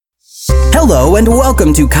Hello and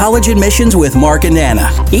welcome to College Admissions with Mark and Anna.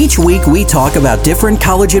 Each week we talk about different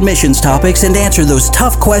college admissions topics and answer those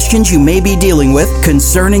tough questions you may be dealing with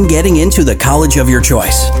concerning getting into the college of your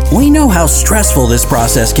choice. We know how stressful this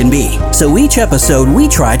process can be, so each episode we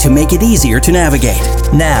try to make it easier to navigate.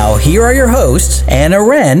 Now, here are your hosts, Anna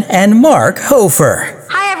Wren and Mark Hofer.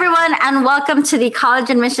 Hi everyone, and welcome to the College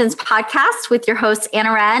Admissions Podcast with your hosts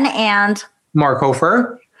Anna Wren and Mark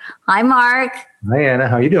Hofer. Hi Mark. Hi Anna,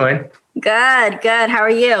 how you doing? Good. How are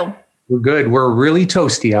you? We're good. We're really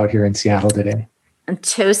toasty out here in Seattle today. And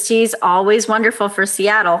toasties, always wonderful for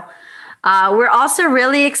Seattle. We're also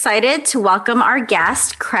really excited to welcome our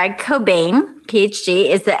guest, Craig Cobain, PhD,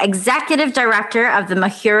 is the Executive Director of the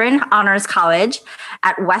Mahurin Honors College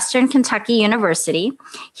at Western Kentucky University.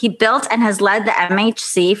 He built and has led the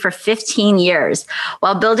MHC for 15 years.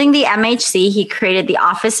 While building the MHC, he created the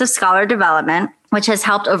Office of Scholar Development, which has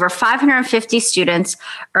helped over 550 students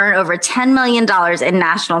earn over $10 million in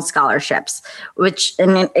national scholarships, which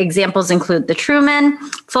examples include the Truman,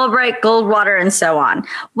 Fulbright, Goldwater, and so on.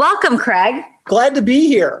 Welcome, Craig. Glad to be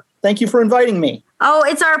here. Thank you for inviting me. Oh,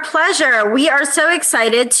 it's our pleasure. We are so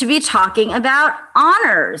excited to be talking about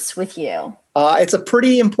honors with you. It's a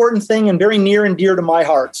pretty important thing and very near and dear to my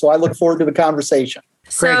heart, so I look forward to the conversation.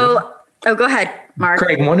 Go ahead, Mark.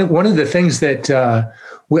 Craig, one of the things that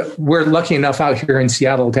we're lucky enough out here in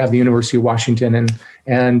Seattle to have the University of Washington,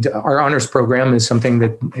 and our honors program is something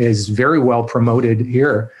that is very well promoted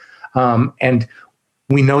here. And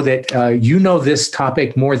we know that you know this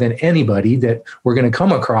topic more than anybody that we're going to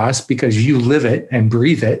come across because you live it and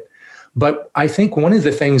breathe it. But I think one of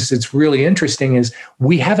the things that's really interesting is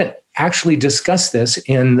we haven't actually discussed this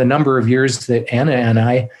in the number of years that Anna and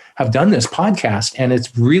I have done this podcast, and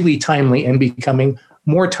it's really timely and becoming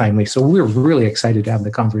more timely. So we're really excited to have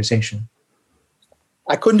the conversation.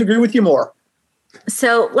 I couldn't agree with you more.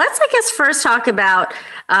 So let's, I guess, first talk about,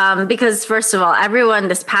 because first of all, everyone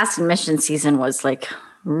this past admission season was like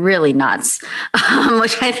really nuts,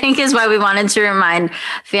 which I think is why we wanted to remind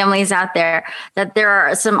families out there that there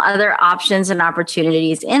are some other options and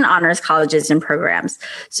opportunities in honors colleges and programs.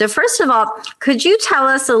 So first of all, could you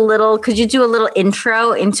do a little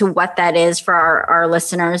intro into what that is for our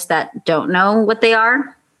listeners that don't know what they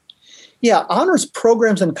are? Yeah, honors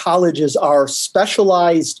programs and colleges are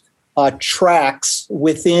specialized tracks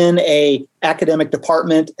within a academic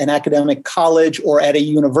department, an academic college, or at a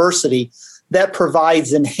university that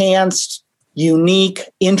provides enhanced, unique,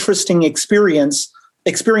 interesting experiences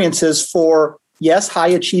for, yes,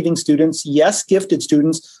 high-achieving students, yes, gifted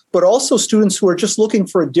students, but also students who are just looking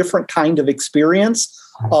for a different kind of experience.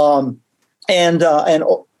 And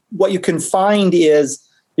what you can find is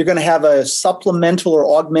you're going to have a supplemental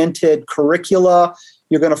or augmented curricula.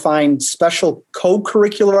 You're going to find special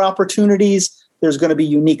co-curricular opportunities. There's going to be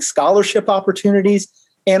unique scholarship opportunities.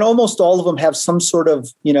 And almost all of them have some sort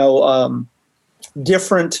of,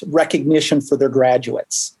 different recognition for their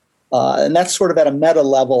graduates. And that's sort of at a meta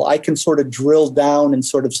level. I can sort of drill down and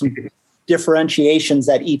sort of some differentiations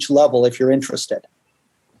at each level if you're interested.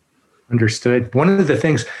 Understood. One of the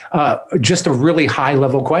things, just a really high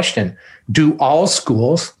level question, do all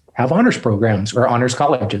schools have honors programs or honors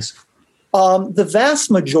colleges? The vast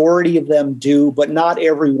majority of them do, but not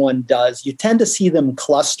everyone does. You tend to see them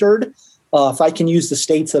clustered. If I can use the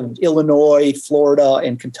states of Illinois, Florida,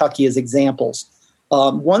 and Kentucky as examples.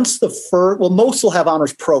 Most will have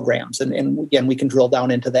honors programs, and again, we can drill down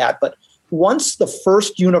into that. But once the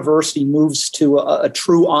first university moves to a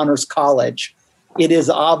true honors college, it is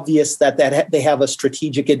obvious that they have a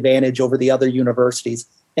strategic advantage over the other universities.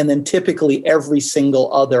 And then typically every single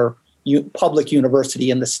other public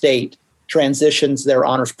university in the state transitions their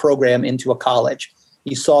honors program into a college.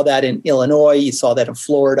 You saw that in Illinois, you saw that in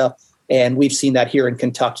Florida, and we've seen that here in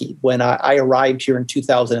Kentucky. When I arrived here in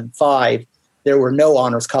 2005, there were no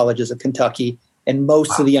honors colleges in Kentucky, and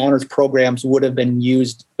most of the honors programs would have been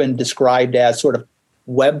described as sort of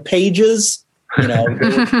web pages, they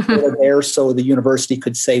were there so the university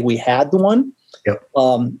could say we had one. Yep.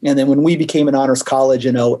 And then when we became an honors college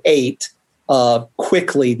in 2008,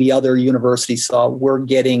 quickly the other universities saw we're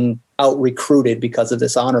getting out recruited because of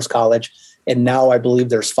this honors college. And now I believe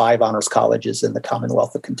there's 5 honors colleges in the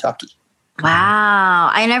Commonwealth of Kentucky. Wow.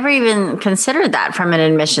 I never even considered that from an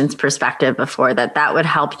admissions perspective before, that would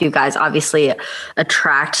help you guys obviously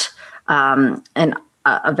attract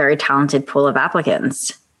a very talented pool of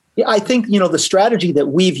applicants. Yeah, I think, the strategy that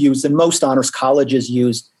we've used and most honors colleges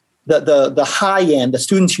use, the high end, the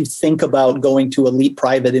students who think about going to elite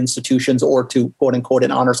private institutions or to quote unquote an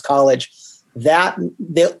honors college, that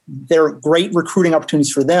they're great recruiting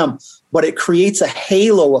opportunities for them, but it creates a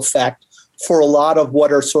halo effect for a lot of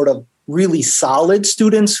what are sort of really solid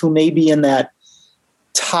students who may be in that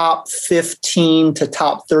top 15 to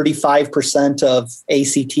top 35% of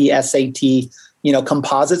ACT, SAT,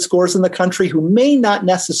 composite scores in the country, who may not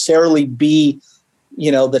necessarily be,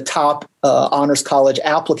 the top honors college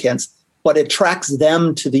applicants, but it attracts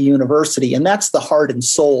them to the university. And that's the heart and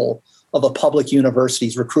soul of a public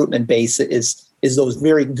university's recruitment base is those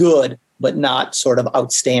very good, but not sort of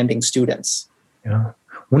outstanding students. Yeah.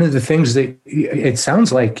 One of the things that it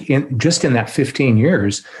sounds like in that 15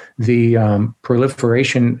 years, the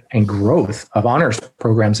proliferation and growth of honors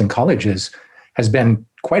programs in colleges has been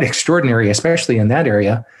quite extraordinary, especially in that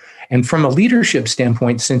area. And from a leadership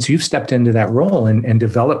standpoint, since you've stepped into that role and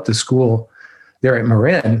developed the school there at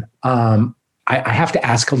Marin, I have to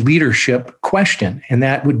ask a leadership question. And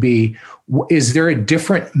that would be, is there a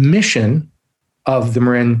different mission of the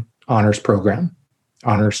Marin Honors Program,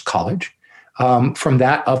 Honors College, from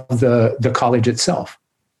that of the college itself?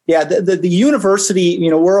 Yeah, the university,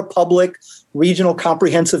 we're a public regional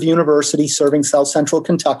comprehensive university serving South Central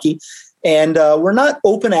Kentucky. And we're not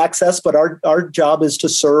open access, but our job is to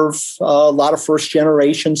serve a lot of first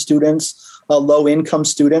generation students, low income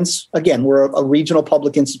students. Again, we're a regional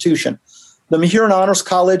public institution. The Mahurin Honors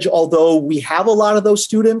College, although we have a lot of those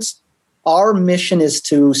students, our mission is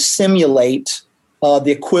to simulate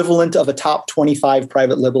the equivalent of a top 25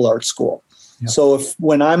 private liberal arts school. Yep. So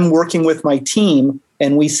when I'm working with my team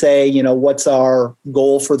and we say, what's our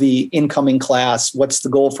goal for the incoming class? What's the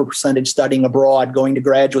goal for percentage studying abroad, going to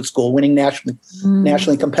graduate school, winning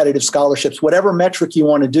nationally competitive scholarships, whatever metric you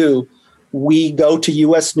want to do, we go to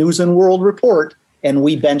U.S. News and World Report and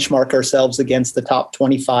we benchmark ourselves against the top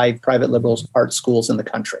 25 private liberal arts schools in the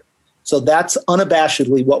country. So that's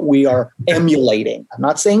unabashedly what we are emulating. I'm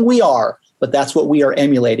not saying we are, but that's what we are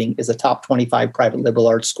emulating is a top 25 private liberal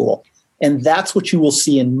arts school. And that's what you will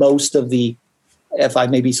see in most of the, if I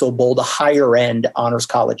may be so bold, the higher end honors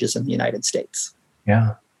colleges in the United States.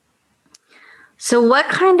 Yeah. So what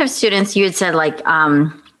kind of students, you had said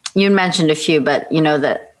you mentioned a few, but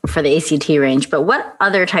that for the ACT range, but what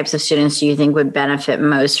other types of students do you think would benefit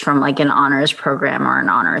most from an honors program or an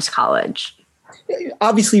honors college?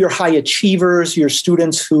 Obviously, your high achievers, your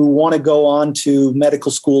students who want to go on to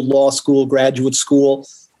medical school, law school, graduate school,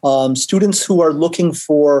 students who are looking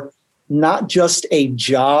for not just a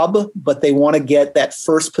job, but they want to get that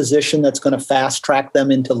first position that's going to fast track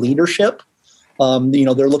them into leadership.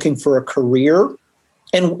 They're looking for a career.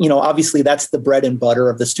 And, obviously that's the bread and butter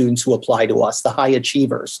of the students who apply to us, the high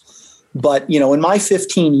achievers. But, in my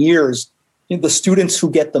 15 years, the students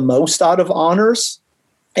who get the most out of honors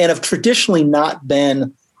and have traditionally not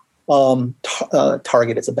been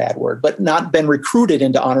target is a bad word, but not been recruited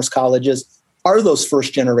into honors colleges are those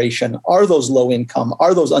first generation, are those low income,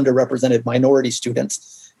 are those underrepresented minority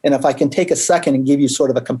students. And if I can take a second and give you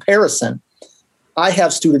sort of a comparison, I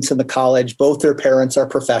have students in the college, both their parents are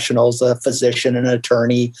professionals, a physician and an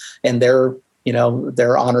attorney, and they're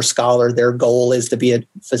honor scholar. Their goal is to be a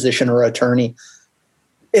physician or attorney.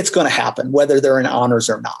 It's going to happen, whether they're in honors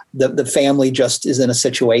or not. The family just is in a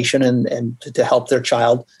situation and to help their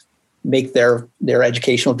child make their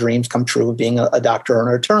educational dreams come true of being a doctor or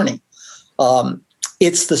an attorney.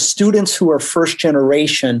 It's the students who are first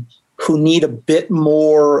generation who need a bit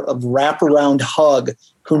more of wraparound hug,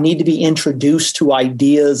 who need to be introduced to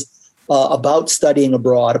ideas about studying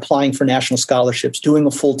abroad, applying for national scholarships, doing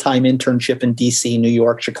a full-time internship in DC, New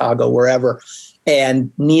York, Chicago, wherever,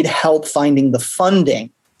 and need help finding the funding.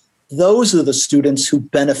 Those are the students who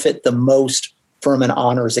benefit the most from an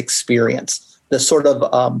honors experience, the sort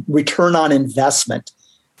of return on investment.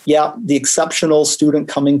 Yeah, the exceptional student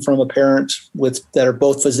coming from a parent that are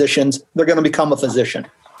both physicians, they're going to become a physician.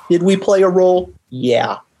 Did we play a role?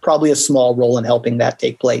 Yeah, probably a small role in helping that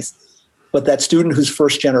take place. But that student who's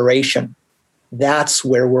first generation, that's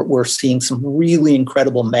where we're seeing some really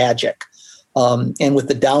incredible magic. And with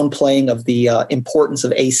the downplaying of the importance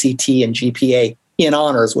of ACT and GPA in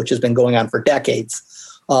honors, which has been going on for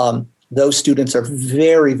decades, those students are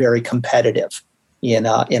very, very competitive in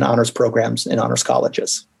honors programs in honors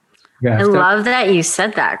colleges. Yeah, I love that you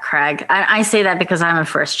said that, Craig. I say that because I'm a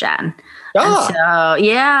first gen. And so,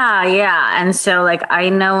 yeah. And so I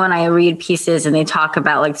know when I read pieces and they talk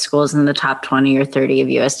about schools in the top 20 or 30 of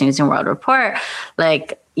US News and World Report,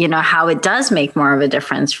 how it does make more of a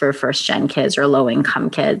difference for first gen kids or low income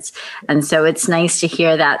kids. And so it's nice to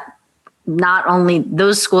hear that not only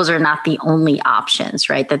those schools are not the only options,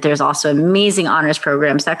 right? That there's also amazing honors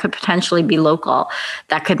programs that could potentially be local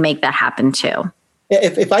that could make that happen too.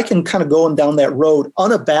 If I can kind of go down that road,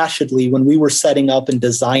 unabashedly, when we were setting up and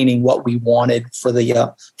designing what we wanted for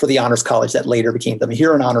the honors college that later became the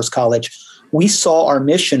Mahurin Honors College, we saw our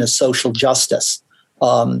mission as social justice.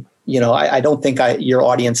 I don't think your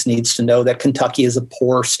audience needs to know that Kentucky is a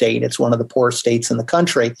poor state. It's one of the poorest states in the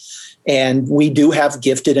country. And we do have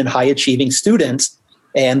gifted and high achieving students.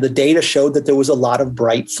 And the data showed that there was a lot of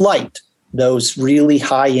bright flight. Those really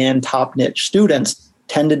high-end, top-niche students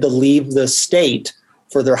tended to leave the state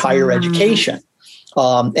for their higher education,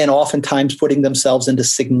 and oftentimes putting themselves into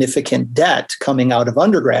significant debt coming out of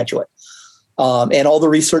undergraduate. And all the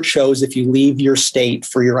research shows if you leave your state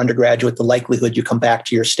for your undergraduate, the likelihood you come back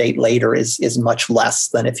to your state later is much less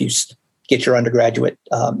than if you get your undergraduate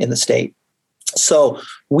in the state. So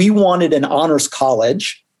we wanted an honors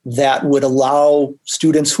college that would allow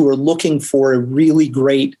students who are looking for a really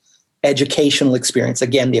great educational experience,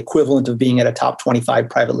 again, the equivalent of being at a top 25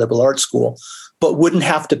 private liberal arts school, but wouldn't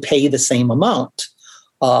have to pay the same amount.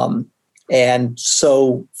 And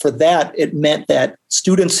so for that, it meant that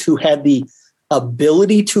students who had the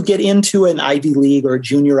ability to get into an Ivy League or a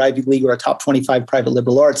junior Ivy League or a top 25 private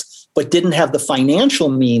liberal arts, but didn't have the financial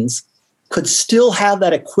means, could still have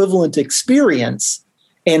that equivalent experience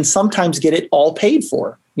and sometimes get it all paid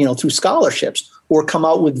for, through scholarships, or come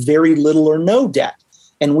out with very little or no debt.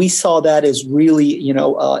 And we saw that as really,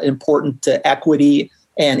 important to equity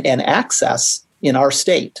and access in our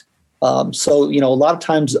state. So, a lot of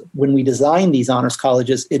times when we design these honors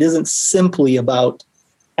colleges, it isn't simply about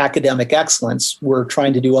academic excellence. We're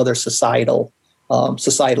trying to do other societal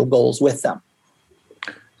goals with them.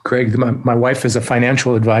 Craig, my wife is a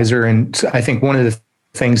financial advisor, and I think one of the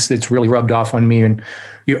things that's really rubbed off on me, and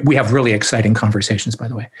we have really exciting conversations, by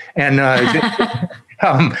the way, and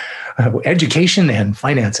education and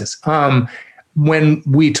finances. When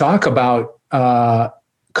we talk about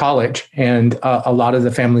college and a lot of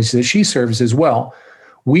the families that she serves as well,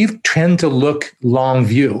 we tend to look long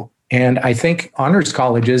view. And I think honors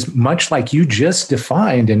colleges, much like you just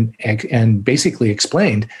defined and basically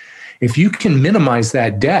explained, if you can minimize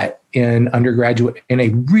that debt in undergraduate, in a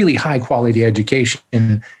really high quality education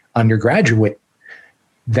in undergraduate,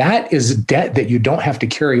 that is debt that you don't have to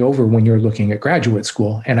carry over when you're looking at graduate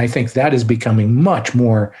school. And I think that is becoming much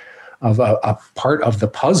more of a part of the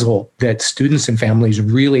puzzle that students and families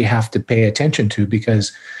really have to pay attention to,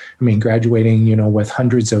 because, graduating, with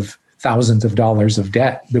hundreds of thousands of dollars of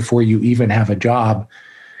debt before you even have a job,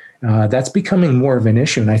 that's becoming more of an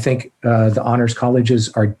issue. And I think the honors colleges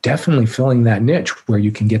are definitely filling that niche where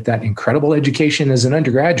you can get that incredible education as an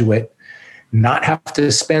undergraduate, not have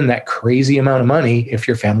to spend that crazy amount of money if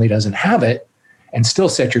your family doesn't have it, and still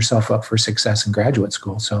set yourself up for success in graduate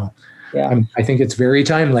school. So I think it's very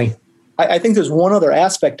timely. I think there's one other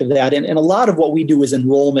aspect of that. And a lot of what we do is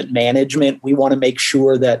enrollment management. We want to make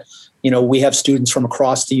sure that, we have students from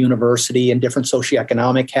across the university in different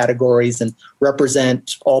socioeconomic categories and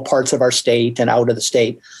represent all parts of our state and out of the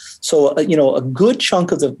state. So, a good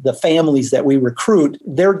chunk of the families that we recruit,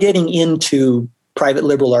 they're getting into private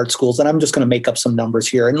liberal arts schools. And I'm just going to make up some numbers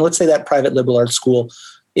here. And let's say that private liberal arts school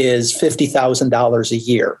is $50,000 a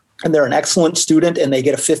year. And they're an excellent student and they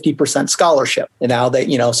get a 50% scholarship. And now they,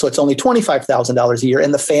 so it's only $25,000 a year.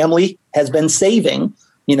 And the family has been saving,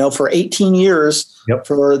 for 18 years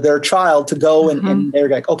for their child to go. And they're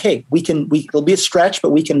like, okay, it'll be a stretch,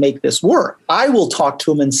 but we can make this work. I will talk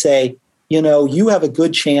to them and say, you have a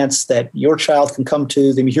good chance that your child can come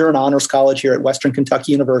to the Huron Honors College here at Western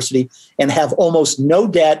Kentucky University and have almost no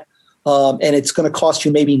debt. And it's going to cost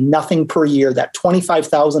you maybe nothing per year. That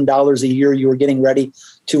 $25,000 a year you were getting ready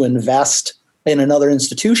to invest in another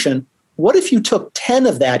institution. What if you took 10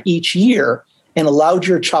 of that each year and allowed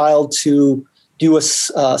your child to do a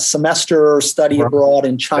semester study abroad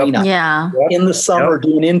in China? In the summer,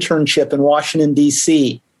 do an internship in Washington,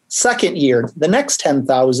 D.C. Second year, the next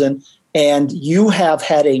 10,000, and you have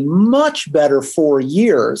had a much better 4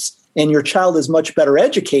 years and your child is much better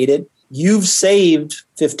educated. You've saved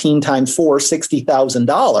 15 times 4,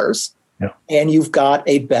 $60,000, and you've got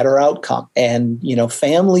a better outcome. And,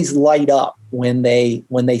 families light up when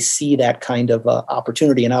they see that kind of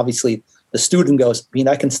opportunity. And obviously the student goes,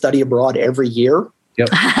 I can study abroad every year.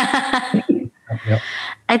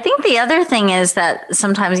 I think the other thing is that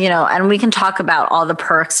sometimes, and we can talk about all the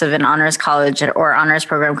perks of an honors college or honors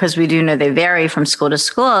program, because we do know they vary from school to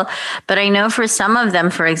school. But I know for some of them,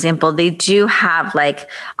 for example, they do have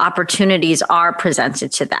opportunities are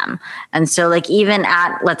presented to them. And so even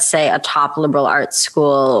at, let's say, a top liberal arts school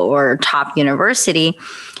or top university,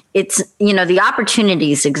 it's, the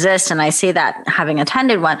opportunities exist. And I say that having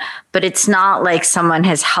attended one, but it's not like someone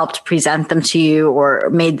has helped present them to you or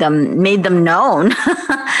made them known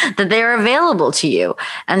that they're available to you.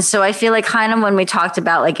 And so I feel like kind of when we talked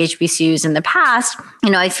about like HBCUs in the past,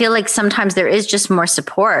 I feel like sometimes there is just more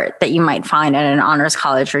support that you might find at an honors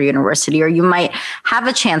college or university, or you might have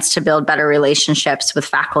a chance to build better relationships with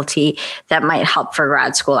faculty that might help for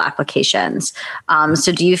grad school applications.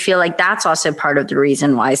 So do you feel like that's also part of the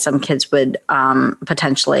reason why some kids would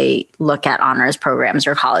potentially look at honors programs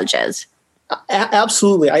or colleges?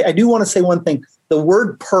 Absolutely. I do want to say one thing. The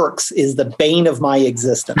word perks is the bane of my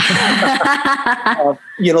existence.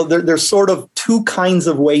 There's sort of two kinds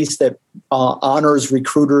of ways that honors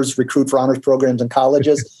recruiters recruit for honors programs in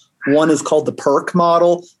colleges. One is called the perk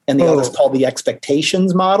model, and the other is called the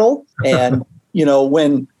expectations model. And,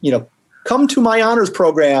 come to my honors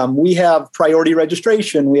program. We have priority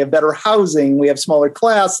registration. We have better housing. We have smaller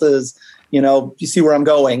classes. You see where I'm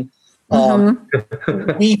going.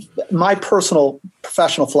 My personal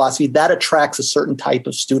professional philosophy, that attracts a certain type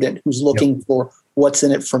of student who's looking for what's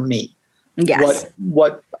in it for me. Yes.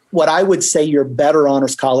 What I would say your better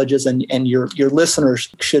honors colleges and your listeners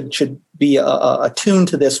should be attuned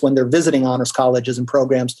to this when they're visiting honors colleges and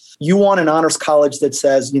programs. You want an honors college that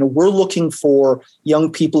says, we're looking for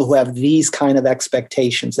young people who have these kind of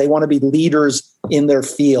expectations. They want to be leaders in their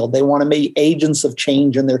field. They want to be agents of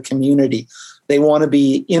change in their community. They want to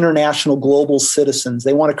be international global citizens.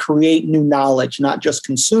 They want to create new knowledge, not just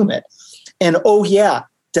consume it. And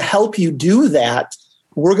to help you do that,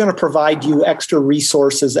 we're going to provide you extra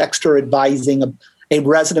resources, extra advising, a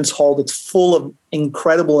residence hall that's full of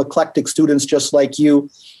incredible eclectic students just like you.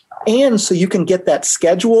 And so you can get that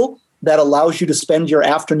schedule that allows you to spend your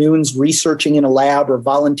afternoons researching in a lab or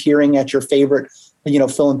volunteering at your favorite,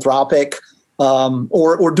 philanthropic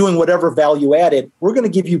or doing whatever value added. We're going to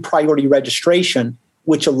give you priority registration,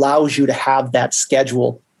 which allows you to have that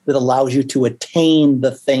schedule that allows you to attain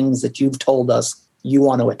the things that you've told us you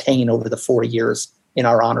want to attain over the 4 years in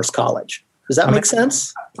our honors college. Does that make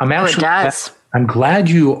sense? I'm glad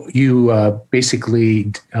you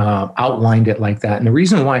basically outlined it like that. And the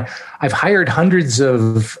reason why I've hired hundreds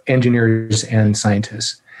of engineers and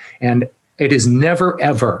scientists, and it has never,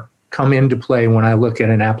 ever come into play when I look at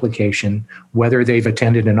an application, whether they've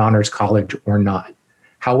attended an honors college or not.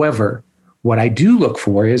 However, what I do look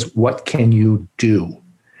for is what can you do?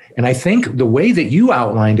 And I think the way that you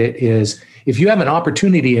outlined it is if you have an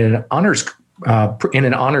opportunity in an honors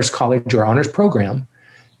college or honors program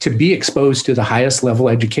to be exposed to the highest level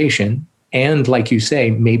education and, like you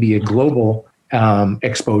say, maybe a global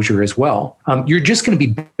exposure as well, you're just going to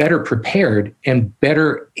be better prepared and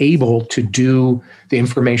better able to do the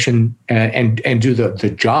information and do the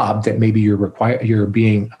job that maybe you're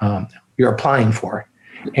applying for.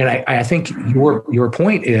 And I think your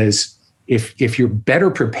point is if you're better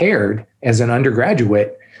prepared as an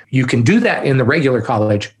undergraduate, you can do that in the regular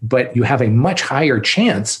college, but you have a much higher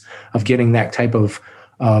chance of getting that type of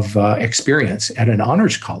experience at an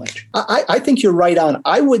honors college. I think you're right on.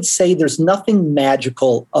 I would say there's nothing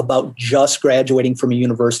magical about just graduating from a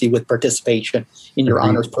university with participation in your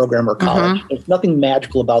honors program or college. There's nothing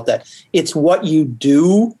magical about that. It's what you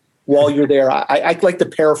do while you're there. I like to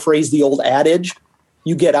paraphrase the old adage.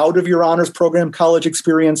 You get out of your honors program college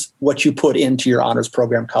experience what you put into your honors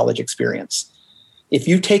program college experience. If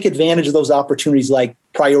you take advantage of those opportunities like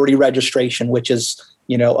priority registration, which is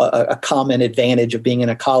a common advantage of being in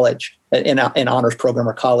a college, in an honors program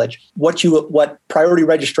or college, what priority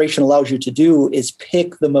registration allows you to do is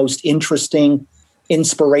pick the most interesting,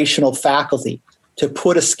 inspirational faculty to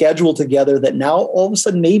put a schedule together that now all of a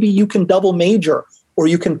sudden maybe you can double major or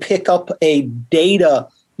you can pick up a data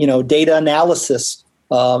analysis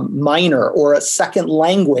minor or a second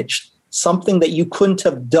language, something that you couldn't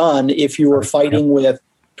have done if you were fighting with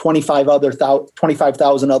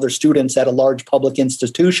 25,000 other students at a large public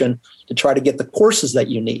institution to try to get the courses that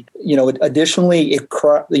you need. Additionally,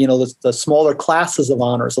 the smaller classes of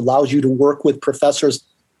honors allows you to work with professors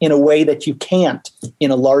in a way that you can't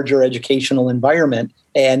in a larger educational environment.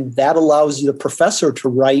 And that allows the professor to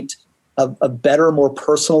write a better, more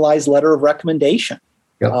personalized letter of recommendation.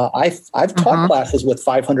 Yep. I've taught classes with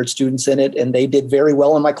 500 students in it, and they did very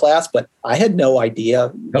well in my class, but I had no idea,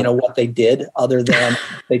 what they did other than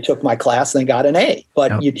they took my class and they got an A.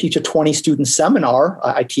 But you teach a 20-student seminar.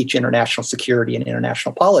 I teach international security and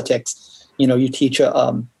international politics. You teach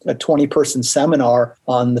a 20-person seminar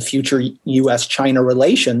on the future U.S.-China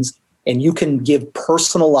relations, and you can give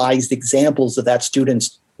personalized examples of that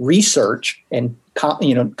student's research and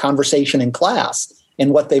conversation in class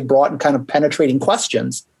and what they brought in kind of penetrating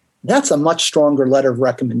questions. that's a much stronger letter of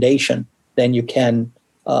recommendation than you can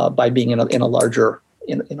by being in a larger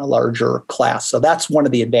class. So that's one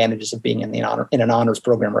of the advantages of being in an honors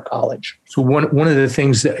program or college. So one of the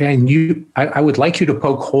things that, and I would like you to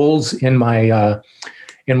poke holes in my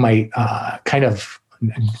kind of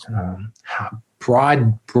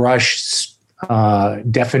broad brush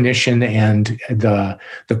definition and the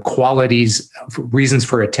qualities, reasons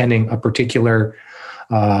for attending a particular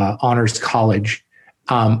honors college.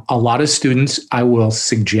 A lot of students, I will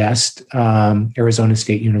suggest Arizona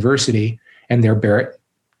State University and their Barrett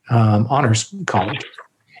Honors College.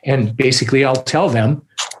 And basically, I'll tell them,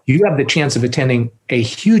 you have the chance of attending a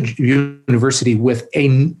huge university with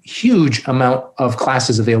a huge amount of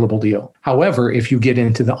classes available to you. However, if you get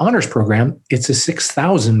into the honors program, it's a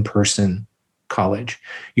 6,000 person college.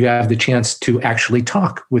 You have the chance to actually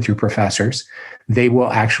talk with your professors. They will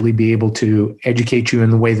actually be able to educate you in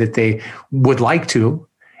the way that they would like to,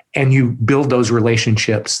 and you build those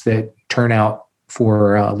relationships that turn out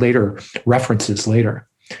for later references later.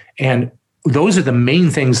 And those are the main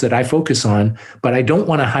things that I focus on, but I don't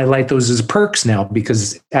want to highlight those as perks now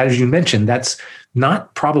because, as you mentioned, that's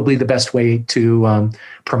not probably the best way to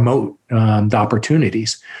promote the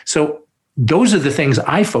opportunities. So those are the things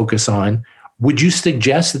I focus on. Would you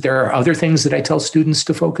suggest that there are other things that I tell students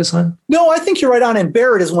to focus on? No, I think you're right on. And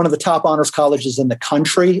Barrett is one of the top honors colleges in the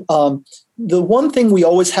country. The one thing we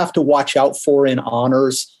always have to watch out for in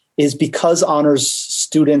honors is because honors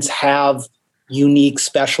students have unique,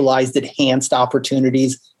 specialized, enhanced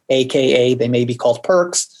opportunities, AKA they may be called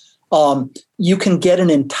perks. You can get an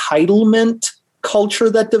entitlement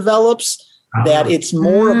culture that develops, that it's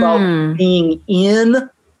more about being in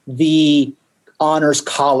the honors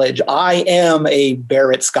college. I am a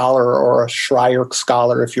Barrett scholar or a Schreyer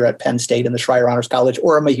scholar if you're at Penn State in the Schreyer Honors College,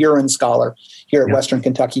 or a Mahurin scholar here at Western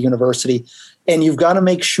Kentucky University. And you've got to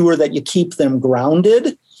make sure that you keep them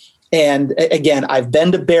grounded. And again, I've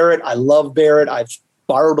been to Barrett. I love Barrett. I've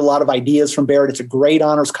borrowed a lot of ideas from Barrett. It's a great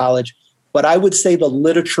honors college. But I would say the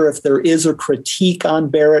literature, if there is a critique on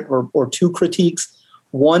Barrett or two critiques,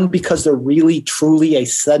 one, because they're really truly a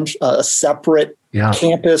separate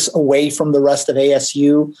campus away from the rest of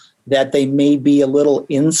ASU, that they may be a little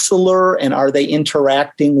insular, and are they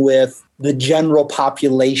interacting with the general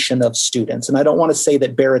population of students? And I don't want to say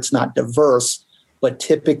that Barrett's not diverse, but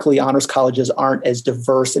typically honors colleges aren't as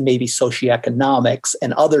diverse in maybe socioeconomics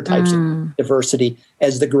and other types of diversity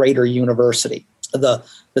as the greater university. The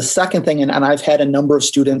second thing, and I've had a number of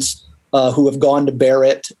students who have gone to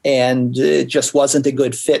Barrett and it just wasn't a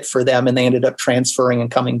good fit for them, and they ended up transferring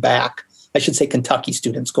and coming back. I should say Kentucky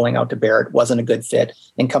students going out to Barrett wasn't a good fit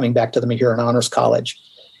and coming back to the Mahurin Honors College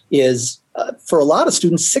is, for a lot of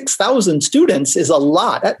students, 6,000 students is a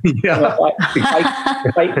lot.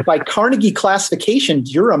 By Carnegie classification,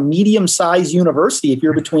 you're a medium-sized university if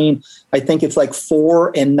you're between, I think it's like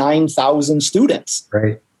 4,000 and 9,000 students.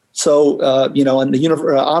 Right. So, and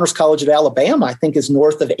the Honors College of Alabama, I think, is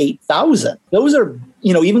north of 8,000. Those are,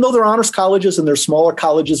 even though they're honors colleges and they're smaller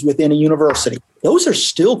colleges within a university, those are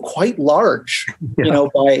still quite large,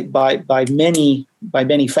 by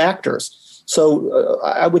many factors. So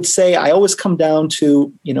I would say I always come down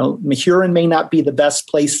to, Mahurin may not be the best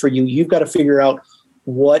place for you. You've got to figure out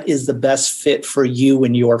what is the best fit for you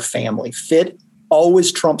and your family. Fit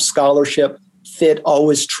always trumps scholarship. Fit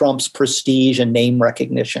always trumps prestige and name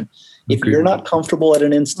recognition. If you're not comfortable at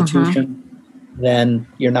an institution, then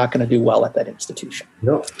you're not going to do well at that institution.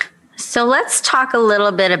 Yep. So let's talk a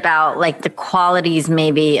little bit about like the qualities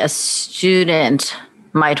maybe a student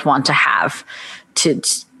might want to have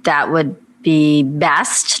that would be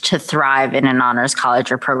best to thrive in an honors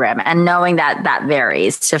college or program, and knowing that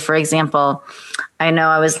varies. So for example, I know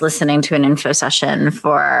I was listening to an info session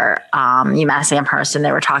for UMass Amherst, and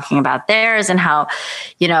they were talking about theirs and how,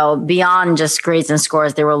 beyond just grades and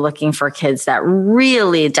scores, they were looking for kids that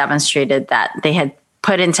really demonstrated that they had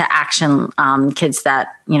put into action, kids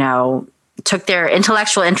that, took their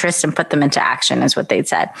intellectual interest and put them into action, is what they'd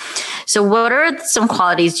said. So what are some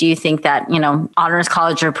qualities do you think that, honors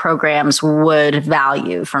college or programs would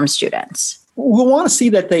value from students? We want to see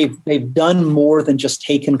that they've done more than just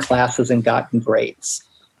taken classes and gotten grades.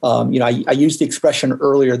 I used the expression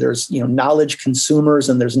earlier, there's, knowledge consumers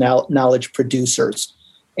and there's now knowledge producers.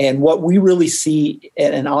 And what we really see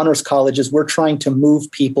at an honors college is we're trying to move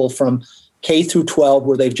people from K through 12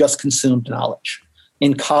 where they've just consumed knowledge.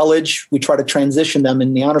 In college, we try to transition them.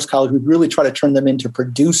 In the honors college, we really try to turn them into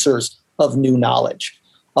producers of new knowledge.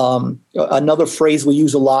 Another phrase we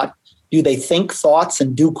use a lot, do they think thoughts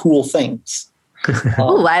and do cool things?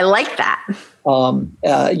 Oh, I like that.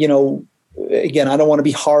 again, I don't want to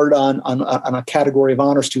be hard on a category of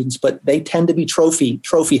honor students, but they tend to be trophy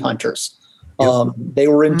hunters. They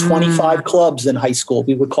were in 25 clubs in high school.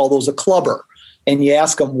 We would call those a clubber. And you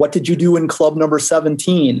ask them, what did you do in club number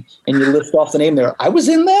 17? And you list off the name there. I was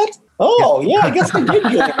in that? Oh, yeah, I guess I did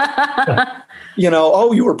get it.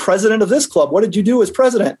 Oh, you were president of this club. What did you do as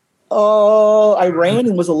president? Oh, I ran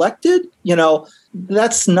and was elected.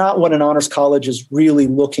 That's not what an honors college is really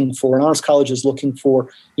looking for. An honors college is looking for,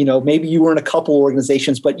 maybe you were in a couple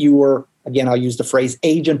organizations, but you were, again, I'll use the phrase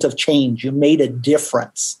agent of change. You made a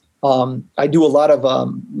difference. I do a lot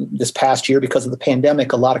of this past year because of the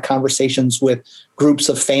pandemic, a lot of conversations with groups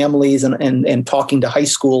of families and talking to high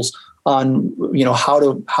schools on, how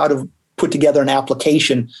to put together an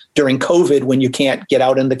application during COVID when you can't get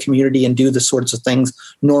out in the community and do the sorts of things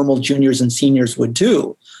normal juniors and seniors would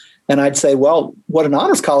do. And I'd say, well, what an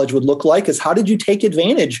honors college would look like is how did you take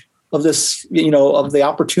advantage of this, of the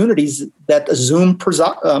opportunities that Zoom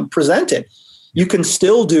presented? You can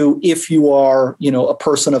still do, if you are, a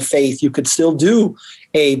person of faith, you could still do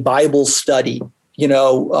a Bible study,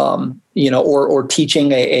 or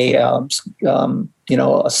teaching a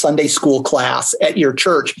Sunday school class at your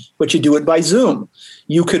church, but you do it by Zoom.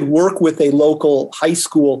 You could work with a local high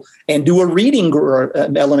school and do a reading, or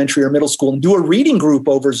elementary or middle school, and do a reading group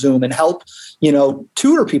over Zoom and help,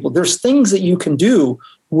 tutor people. There's things that you can do.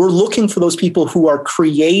 We're looking for those people who are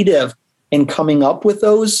creative in coming up with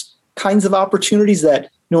those kinds of opportunities that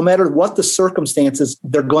no matter what the circumstances,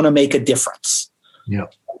 they're going to make a difference. Yeah.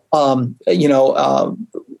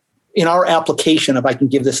 In our application, if I can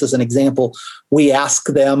give this as an example, we ask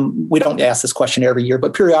them, we don't ask this question every year,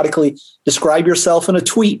 but periodically describe yourself in a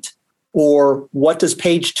tweet, or what does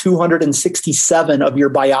page 267 of your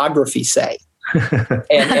biography say?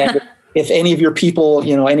 and if any of your people,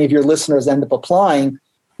 any of your listeners end up applying,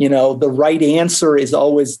 the right answer is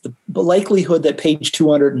always the likelihood that page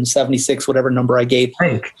 276, whatever number I gave,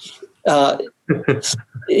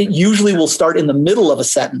 it usually will start in the middle of a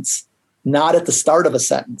sentence, not at the start of a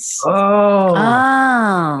sentence. Oh,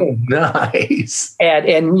 nice.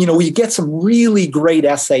 And we get some really great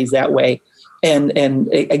essays that way. And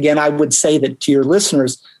again, I would say that to your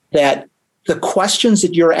listeners that the questions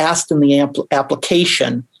that you're asked in the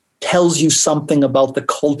application tells you something about the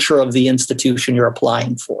culture of the institution you're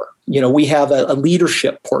applying for. We have a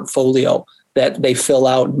leadership portfolio that they fill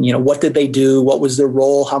out. What did they do? What was their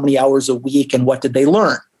role? How many hours a week? And what did they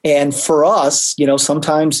learn? And for us,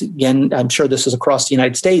 sometimes, again, I'm sure this is across the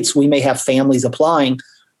United States, we may have families applying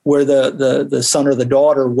where the son or the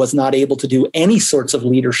daughter was not able to do any sorts of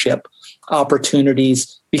leadership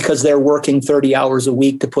opportunities because they're working 30 hours a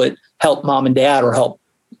week to help mom and dad, or help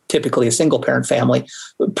typically a single parent family,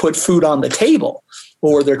 put food on the table,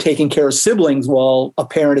 or they're taking care of siblings while a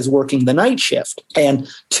parent is working the night shift. And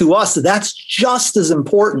to us, that's just as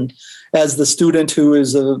important as the student who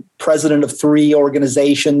is a president of 3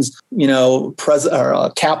 organizations, or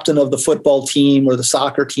a captain of the football team or the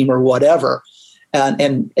soccer team or whatever.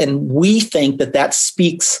 And we think that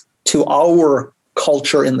speaks to our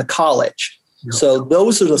culture in the college. Yeah. So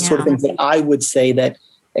those are the sort of things that I would say that,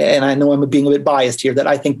 and I know I'm being a bit biased here, that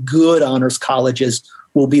I think good honors colleges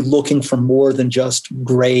will be looking for more than just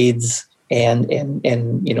grades and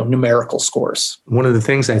numerical scores. One of the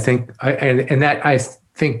things I think, I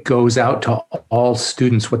think goes out to all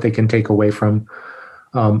students, what they can take away from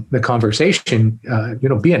the conversation,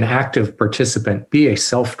 be an active participant, be a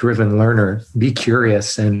self-driven learner, be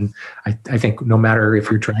curious. And I think no matter if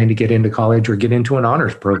you're trying to get into college or get into an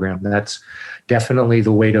honors program, that's definitely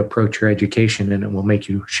the way to approach your education, and it will make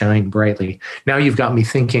you shine brightly. Now you've got me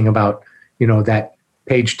thinking about, that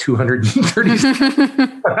page 230.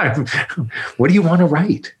 What do you want to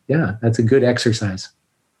write? Yeah, that's a good exercise.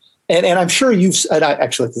 And I'm sure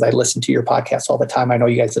actually, because I listen to your podcast all the time, I know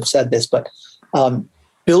you guys have said this, but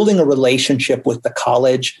building a relationship with the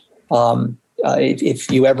college, if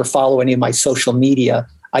you ever follow any of my social media,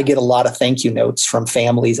 I get a lot of thank you notes from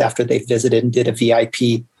families after they visited and did a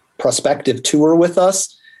VIP prospective tour with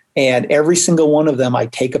us. And every single one of them I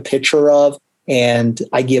take a picture of and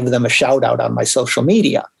I give them a shout out on my social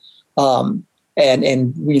media. And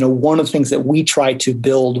one of the things that we try to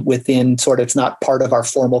build within it's not part of our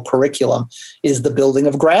formal curriculum, is the building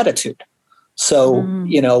of gratitude. So,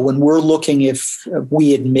 when we're looking, if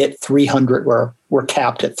we admit 300, we're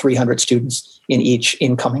capped at 300 students in each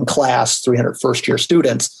incoming class, 300 first-year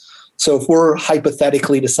students. So if we're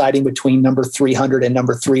hypothetically deciding between number 300 and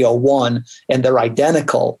number 301, and they're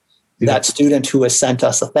identical, that student who has sent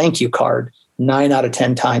us a thank you card, 9 out of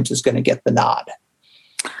 10 times is going to get the nod.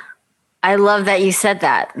 I love that you said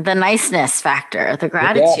that. The niceness factor, the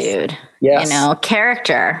gratitude, yes.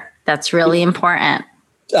 Character. That's really important.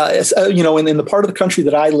 In the part of the country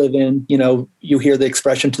that I live in, you hear the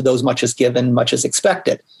expression, to those much is given, much is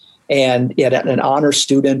expected. And yet an honor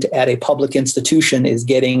student at a public institution is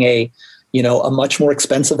getting a much more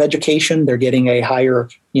expensive education. They're getting a higher,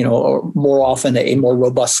 or more often a more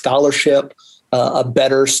robust scholarship, a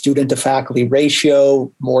better student to faculty ratio,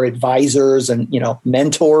 more advisors and,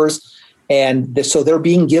 mentors. And so they're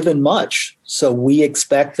being given much. So we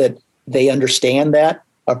expect that they understand that,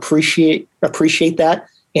 appreciate that.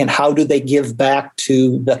 And how do they give back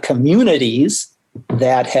to the communities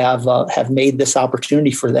that have made this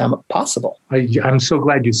opportunity for them possible? I'm so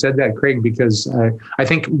glad you said that, Craig, because I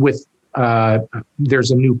think with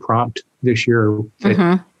there's a new prompt this year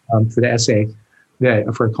that, for the essay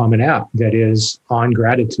for a Common App that is on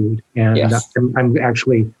gratitude. And yes. I'm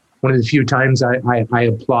actually one of the few times I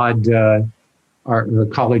applaud the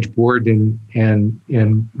college board in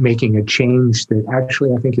making a change that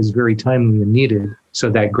actually I think is very timely and needed. So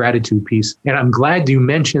that gratitude piece. And I'm glad you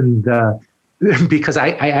mentioned because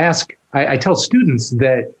I tell students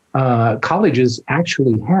that colleges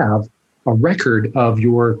actually have a record of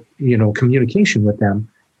your, communication with them.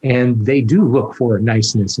 And they do look for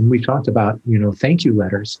niceness. And we talked about, thank you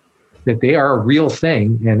letters, that they are a real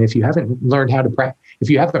thing. And if you haven't learned how to if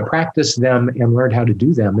you haven't practiced them and learned how to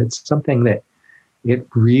do them, it's something that it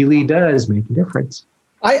really does make a difference.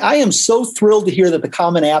 I am so thrilled to hear that the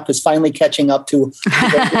Common App is finally catching up to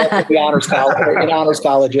the honors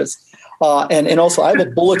colleges. And also I have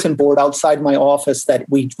a bulletin board outside my office that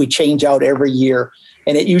we change out every year.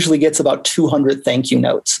 And it usually gets about 200 thank you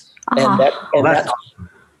notes.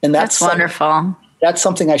 And that's wonderful. That's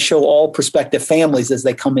something I show all prospective families as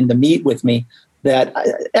they come in to meet with me, that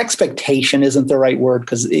expectation isn't the right word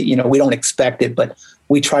because, we don't expect it, but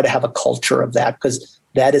we try to have a culture of that because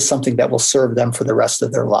that is something that will serve them for the rest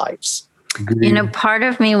of their lives. Part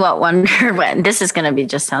of me wondered when this is going to be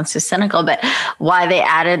just sounds so cynical, but why they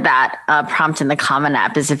added that prompt in the Common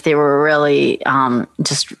App is if they were really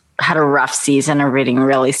just had a rough season of reading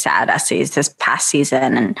really sad essays this past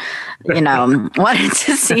season and, wanted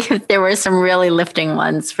to see if there were some really lifting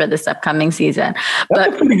ones for this upcoming season.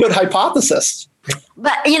 That's a pretty good hypothesis.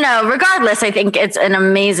 But, regardless, I think it's an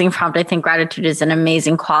amazing prompt. I think gratitude is an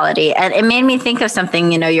amazing quality. And it made me think of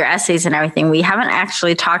something, your essays and everything. We haven't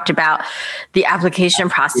actually talked about the application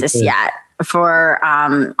process yet for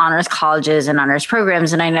honors colleges and honors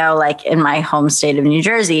programs. And I know like in my home state of New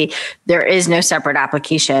Jersey, there is no separate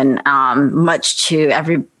application, much to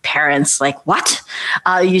every parent's like, what?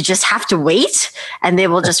 You just have to wait and they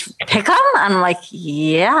will just pick them. I'm like,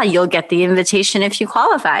 yeah, you'll get the invitation if you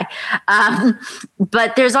qualify.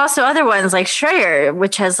 But there's also other ones like Strayer,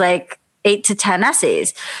 which has like 8 to 10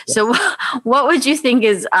 essays. So what would you think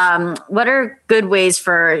is, what are good ways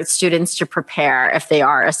for students to prepare if they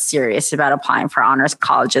are serious about applying for honors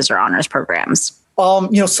colleges or honors programs?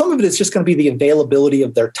 Some of it is just going to be the availability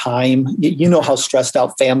of their time. You know how stressed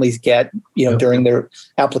out families get, during their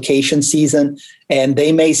application season. And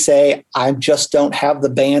they may say, I just don't have the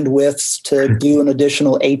bandwidth to do an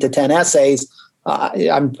additional 8 to 10 essays.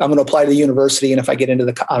 I'm going to apply to the university, and if I get into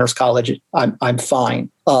the honors college, I'm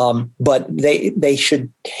fine. But they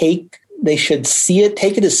should take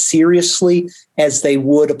it as seriously as they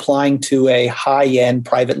would applying to a high-end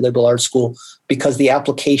private liberal arts school, because the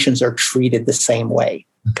applications are treated the same way.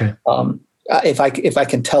 Okay. If I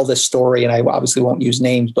can tell this story, and I obviously won't use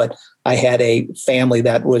names, but I had a family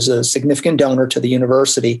that was a significant donor to the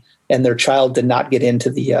university, and their child did not get into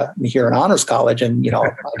the Mehuron Honors College, and I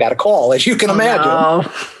got a call, as you can imagine,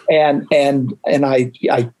 and I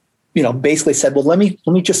basically said, well, let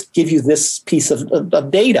me just give you this piece of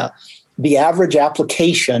data. The average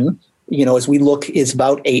application, as we look, is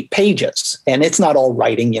about 8 pages, and it's not all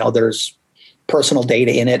writing. There's personal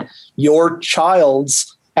data in it. Your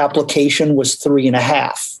child's application was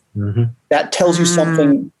 3.5. Mm-hmm. That tells you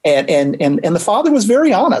something. And the father was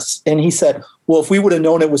very honest. And he said, well, if we would have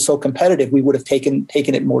known it was so competitive, we would have taken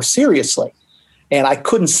it more seriously. And I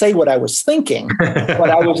couldn't say what I was thinking, but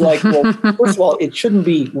I was like, well, first of all, it shouldn't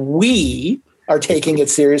be we are taking it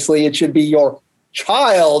seriously. It should be your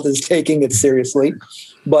child is taking it seriously.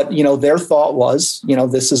 But, their thought was,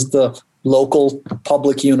 this is the local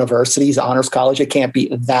public university's honors college. It can't be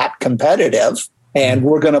that competitive. And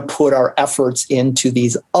we're going to put our efforts into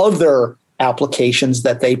these other applications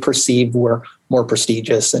that they perceived were more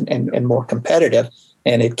prestigious and more competitive.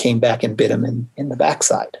 And it came back and bit them in the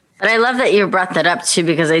backside. But I love that you brought that up too,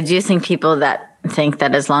 because I do think people that think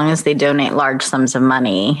that as long as they donate large sums of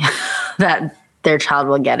money, that their child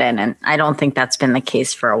will get in. And I don't think that's been the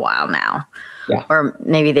case for a while now. Yeah. Or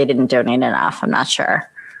maybe they didn't donate enough. I'm not sure.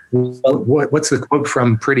 What's the quote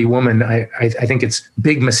from Pretty Woman? I think it's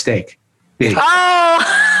big mistake. Big. Oh,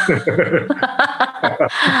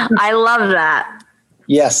 I love that.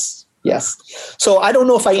 Yes. So I don't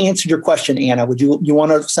know if I answered your question, Anna. Would you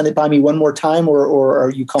want to send it by me one more time, or are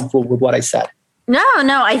you comfortable with what I said? No,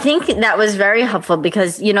 I think that was very helpful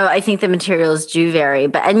because, I think the materials do vary,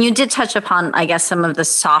 and you did touch upon, I guess, some of the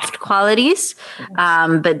soft qualities.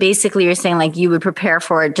 But basically you're saying like you would prepare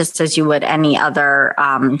for it just as you would any other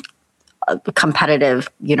competitive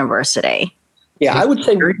university. Yeah, I would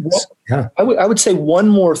say, I would say one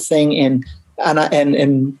more thing, and I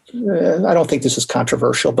don't think this is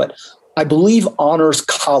controversial, but I believe honors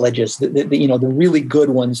colleges, the really good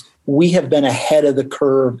ones, we have been ahead of the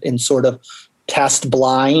curve in sort of test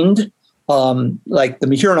blind. Like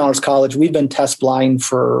the Huron Honors College, we've been test blind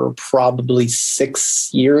for probably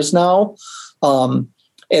 6 years now. And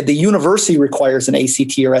the university requires an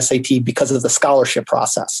ACT or SAT because of the scholarship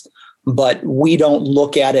process, but we don't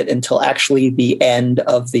look at it until actually the end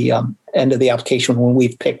of the application when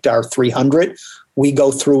we've picked our 300. We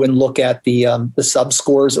go through and look at the sub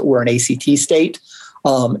scores that were an ACT state,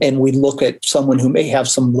 and we look at someone who may have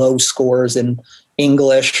some low scores in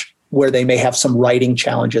English, where they may have some writing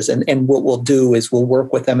challenges. And what we'll do is we'll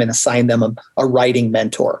work with them and assign them a writing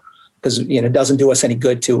mentor, because it doesn't do us any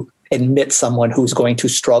good to admit someone who's going to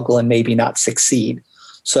struggle and maybe not succeed.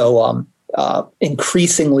 So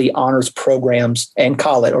increasingly honors programs and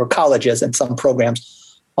colleges and some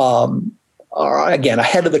programs are, again,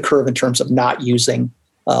 ahead of the curve in terms of not using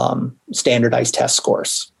standardized test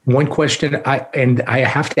scores. One question, I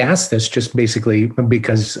have to ask this just basically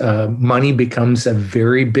because money becomes a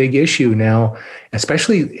very big issue now,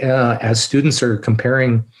 especially as students are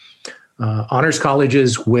comparing honors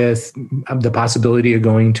colleges with the possibility of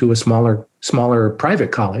going to a smaller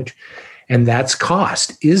private college, and that's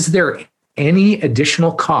cost. Is there any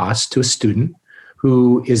additional cost to a student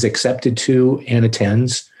who is accepted to and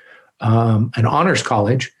attends an honors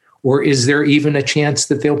college, or is there even a chance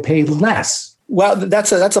that they'll pay less? Well,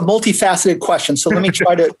 that's a multifaceted question. So let me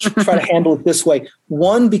try to handle it this way.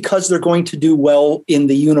 One, because they're going to do well in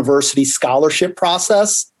the university scholarship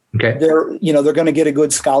process. Okay. They're going to get a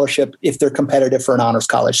good scholarship if they're competitive for an honors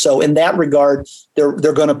college. So in that regard, they're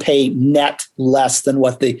going to pay net less than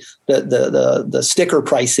what the sticker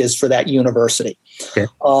price is for that university. Okay.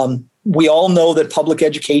 We all know that public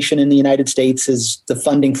education in the United States the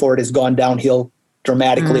funding for it has gone downhill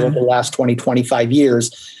dramatically over the last 20, 25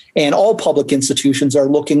 years. And all public institutions are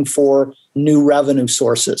looking for new revenue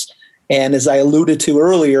sources. And as I alluded to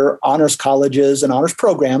earlier, honors colleges and honors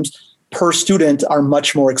programs per student are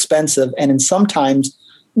much more expensive, and in sometimes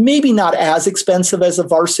maybe not as expensive as a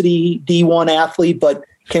varsity D1 athlete, but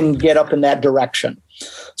can get up in that direction.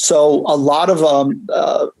 So a lot of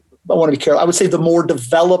I want to be careful. I would say the more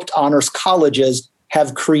developed honors colleges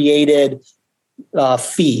have created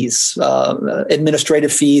fees,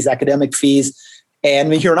 administrative fees, academic fees,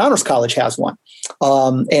 and Huron Honors College has one.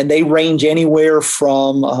 And they range anywhere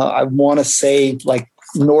from, I want to say, like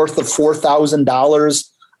north of $4,000.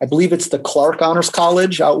 I believe it's the Clark Honors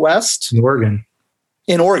College out west. In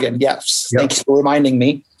Oregon, yes. Yep. Thanks for reminding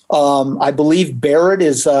me. I believe Barrett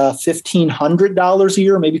is $1,500 a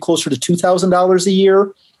year, maybe closer to $2,000 a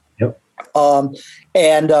year. Yep.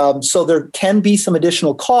 So there can be some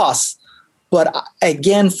additional costs. But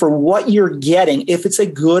again, for what you're getting, if it's a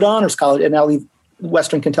good honors college, and I'll leave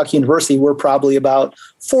Western Kentucky University, we're probably about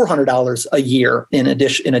 $400 a year in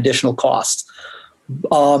additional costs.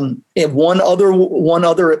 And one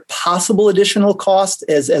other possible additional cost,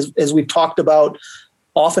 as we've talked about,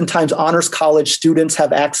 oftentimes honors college students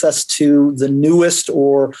have access to the newest,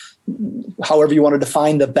 or however you want to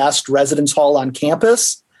define, the best residence hall on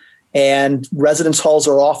campus. And residence halls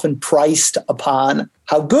are often priced upon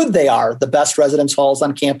how good they are. The best residence halls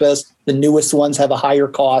on campus, the newest ones, have a higher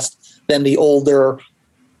cost than the older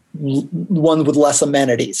ones with less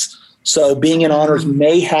amenities. So being in honors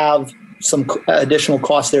may have some additional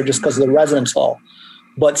costs there just because of the residence hall.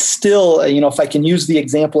 But still, if I can use the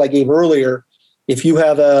example I gave earlier, if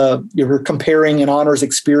you're comparing an honors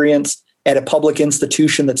experience at a public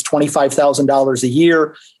institution that's $25,000 a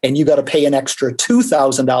year, and you got to pay an extra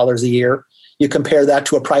 $2,000 a year, you compare that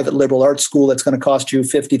to a private liberal arts school that's going to cost you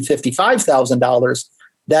 $50,000 to $55,000.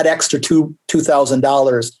 That extra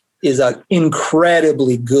 $2,000 is an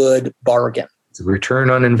incredibly good bargain. It's a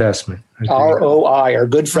return on investment. ROI, our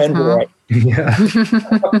good friend Roy. Yeah.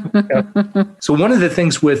 So one of the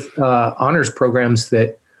things with honors programs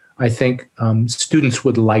that I think students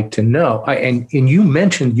would like to know, and you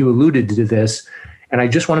alluded to this, and I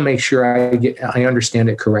just want to make sure I understand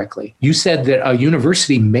it correctly. You said that a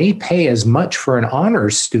university may pay as much for an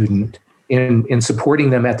honors student in supporting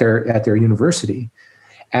them at their university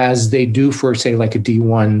as they do for, say, like a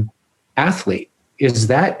D1 athlete. Is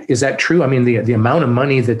that true? I mean, the amount of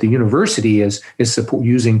money that the university is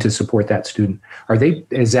using to support that student,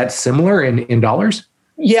 is that similar in dollars?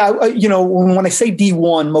 Yeah, when I say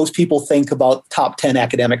D1, most people think about top 10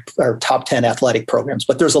 academic or top 10 athletic programs,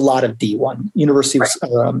 but there's a lot of D1.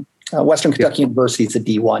 Western Kentucky University is a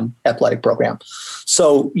D1 athletic program.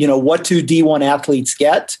 So, what do D1 athletes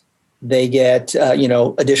get? They get,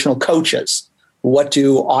 additional coaches. What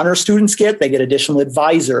do honor students get? They get additional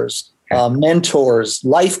advisors, mentors,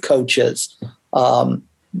 life coaches. When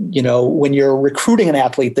you're recruiting an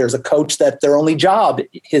athlete, there's a coach that their only job,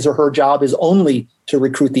 his or her job, is only to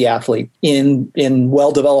recruit the athlete. In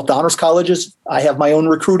well-developed honors colleges, I have my own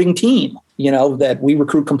recruiting team, that we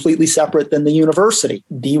recruit completely separate than the university.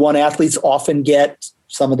 D1 athletes often get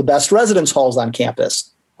some of the best residence halls on campus.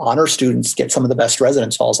 Honor students get some of the best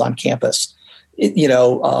residence halls on campus.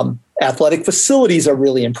 Athletic facilities are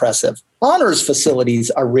really impressive. Honors facilities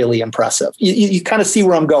are really impressive. You kind of see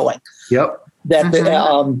where I'm going. Yep.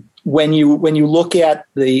 When you look at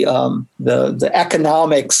the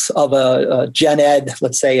economics of a gen ed,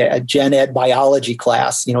 let's say a gen ed biology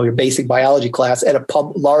class, your basic biology class at a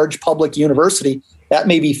large public university, that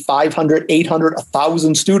may be 500, 800,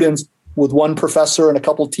 1,000 students with one professor and a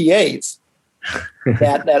couple TAs.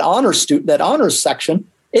 that honors section,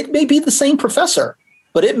 it may be the same professor,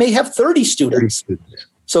 but it may have 30 students.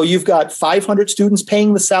 So you've got 500 students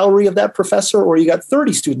paying the salary of that professor, or you got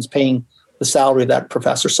 30 students paying the salary of that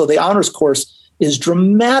professor. So the honors course is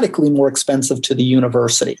dramatically more expensive to the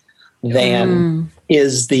university than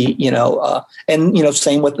is the,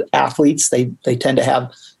 same with athletes. They tend to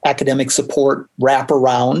have academic support wrap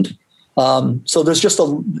around. So there's just the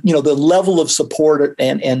level of support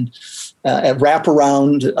and wrap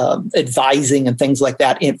around advising and things like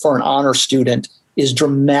that for an honor student is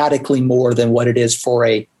dramatically more than what it is for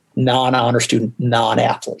a non-honor student,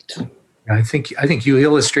 non-athlete. I think you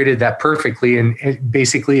illustrated that perfectly. And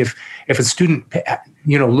basically, if a student,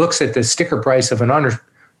 looks at the sticker price of an honors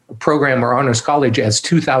program or honors college as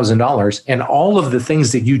 $2,000, and all of the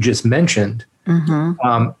things that you just mentioned,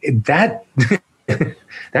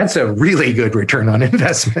 that's a really good return on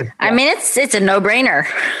investment. I mean, it's a no-brainer.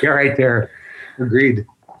 Yeah, right there. Agreed.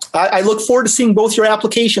 I look forward to seeing both your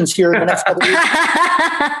applications here in the next couple of weeks.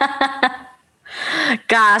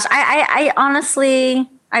 Gosh, I honestly,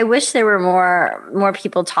 I wish there were more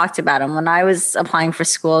people talked about them. When I was applying for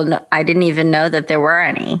school, I didn't even know that there were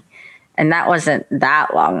any. And that wasn't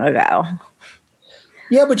that long ago.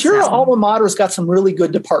 Yeah, but your alma mater's got some really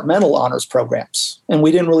good departmental honors programs. And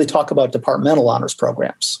we didn't really talk about departmental honors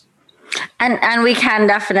programs. And we can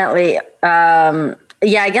definitely, I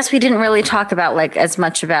guess we didn't really talk about as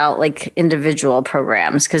much about individual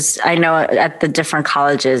programs, because I know at the different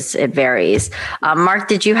colleges it varies. Mark,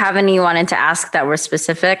 did you have any you wanted to ask that were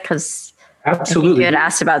specific? Because absolutely, you had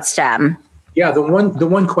asked about STEM. Yeah, the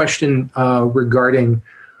one question regarding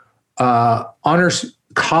honors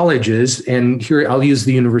colleges, and here I'll use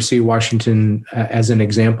the University of Washington as an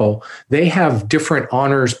example. They have different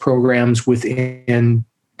honors programs within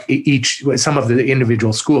some of the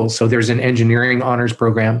individual schools. So there's an engineering honors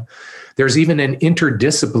program. There's even an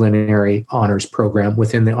interdisciplinary honors program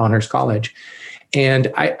within the honors college.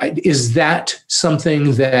 And is that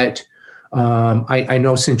something that I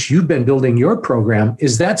know, since you've been building your program,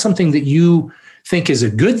 is that something that you think is a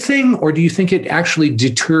good thing, or do you think it actually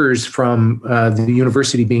deters from the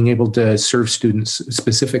university being able to serve students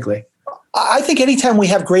specifically? I think anytime we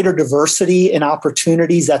have greater diversity and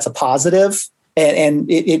opportunities, that's a positive. And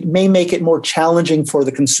it may make it more challenging for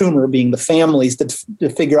the consumer, being the families, to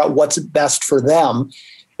figure out what's best for them.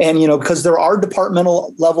 And, because there are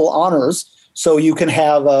departmental level honors, so you can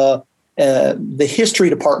have the history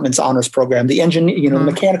department's honors program, the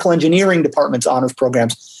mechanical engineering department's honors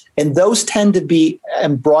programs. And those tend to be,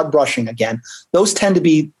 and broad brushing again, those tend to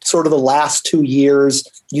be sort of the last 2 years.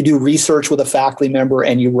 You do research with a faculty member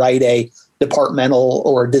and you write a departmental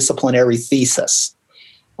or disciplinary thesis.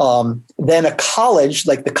 Then a college,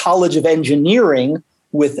 like the College of Engineering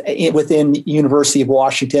within University of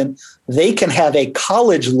Washington, they can have a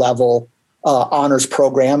college level honors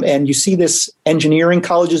program. And you see this, engineering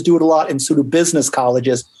colleges do it a lot, and so do business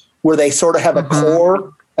colleges, where they sort of have a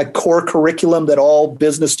core curriculum that all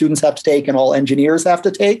business students have to take and all engineers have to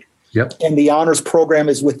take. Yep. And the honors program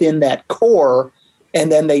is within that core.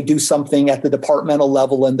 And then they do something at the departmental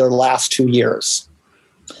level in their last 2 years.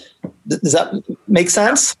 Does that make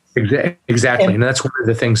sense? Exactly. And that's one of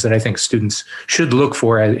the things that I think students should look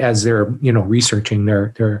for as they're, researching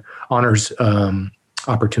their honors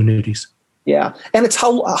opportunities. Yeah. And it's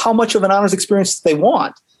how much of an honors experience they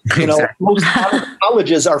want. Exactly. Most honors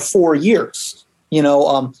colleges are 4 years.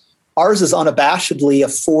 Ours is unabashedly a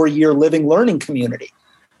 4-year living learning community.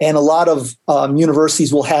 And a lot of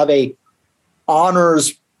universities will have a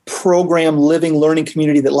honors program living learning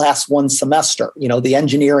community that lasts 1 semester, the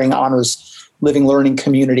engineering honors living learning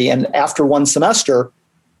community. And after 1 semester,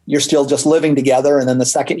 you're still just living together. And then the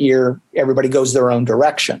second year, everybody goes their own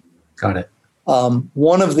direction. Got it.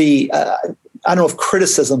 One of the, I don't know if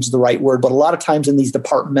criticism is the right word, but a lot of times in these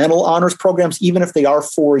departmental honors programs, even if they are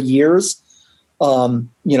 4 years,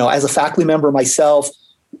 as a faculty member myself,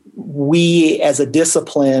 we as a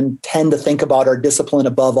discipline tend to think about our discipline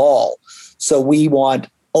above all. So we want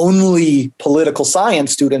only political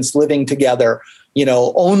science students living together,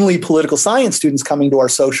 only political science students coming to our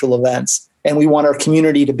social events. And we want our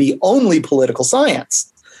community to be only political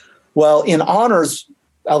science. Well, in honors,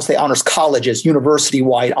 I'll say honors colleges,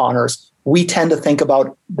 university-wide honors, we tend to think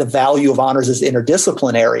about the value of honors as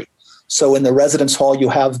interdisciplinary. So in the residence hall, you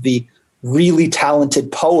have the really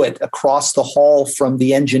talented poet across the hall from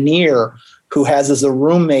the engineer who has as a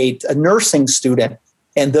roommate a nursing student.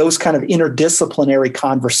 And those kind of interdisciplinary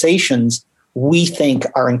conversations we think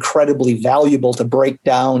are incredibly valuable to break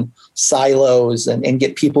down silos and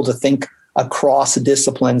get people to think across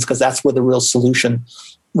disciplines, because that's where the real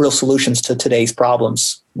solutions to today's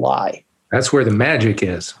problems lie. That's where the magic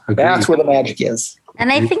is. Agreed. That's where the magic is.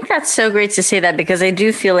 And I think that's so great to say that, because I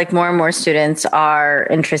do feel like more and more students are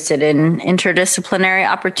interested in interdisciplinary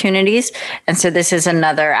opportunities. And so this is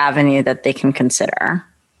another avenue that they can consider.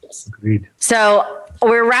 Agreed. So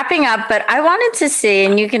we're wrapping up, but I wanted to see,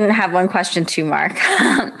 and you can have one question too, Mark.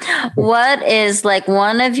 What is like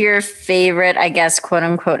one of your favorite, I guess, quote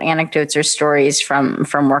unquote, anecdotes or stories from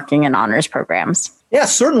working in honors programs? Yeah,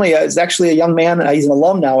 certainly. It's actually a young man. He's an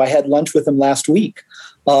alum now. I had lunch with him last week.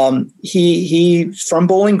 He's from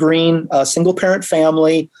Bowling Green, a single parent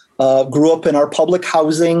family, grew up in our public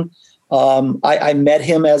housing. I met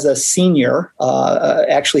him as a senior,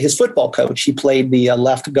 actually his football coach. He played the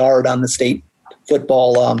left guard on the state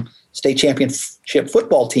championship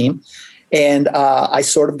football team. And I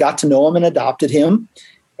sort of got to know him and adopted him.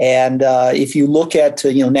 And if you look at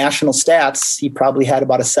national stats, he probably had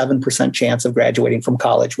about a 7% chance of graduating from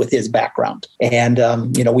college with his background. And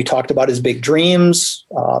we talked about his big dreams.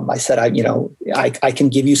 I said, I can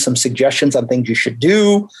give you some suggestions on things you should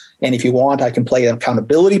do, and if you want, I can play an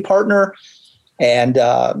accountability partner. And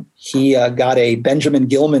he got a Benjamin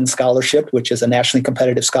Gilman scholarship, which is a nationally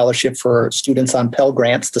competitive scholarship for students on Pell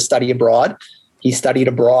Grants to study abroad. He studied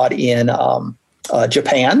abroad in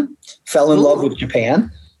Japan, fell in love with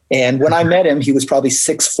Japan. And when I met him, he was probably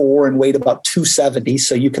 6'4" and weighed about 270.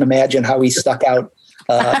 So you can imagine how he stuck out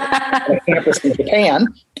on campus in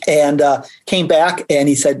Japan. And came back and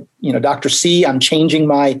he said, Dr. C, I'm changing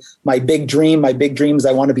my big dream. My big dream is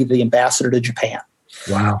I want to be the ambassador to Japan.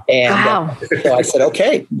 Wow. And so I said,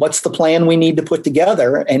 okay, what's the plan we need to put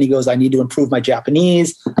together? And he goes, I need to improve my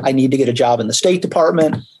Japanese. I need to get a job in the State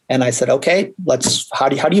Department. And I said, okay, how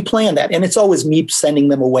do you plan that? And it's always me sending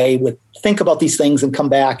them away with, think about these things and come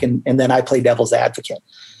back. And then I play devil's advocate.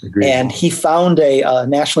 Agreed. And he found a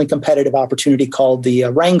nationally competitive opportunity called the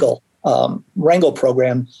Wrangell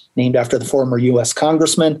program, named after the former U.S.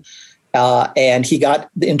 congressman. And he got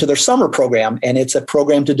into their summer program, and it's a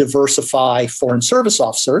program to diversify foreign service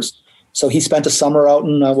officers. So he spent a summer out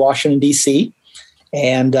in Washington, D.C.,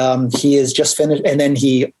 and he has just finished, and then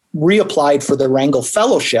he reapplied for the Wrangell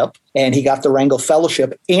Fellowship, and he got the Wrangell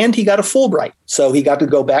Fellowship, and he got a Fulbright. So he got to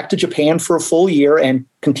go back to Japan for a full year and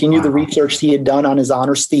continue the research he had done on his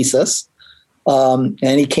honors thesis. And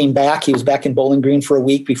he came back. He was back in Bowling Green for a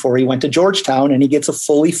week before he went to Georgetown, and he gets a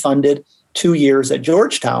fully funded 2 years at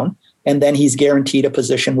Georgetown. And then he's guaranteed a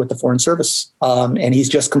position with the Foreign Service. And he's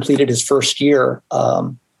just completed his first year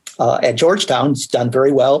at Georgetown. He's done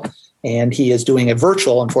very well. And he is doing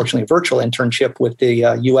unfortunately, a virtual internship with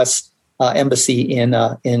the U.S. Embassy in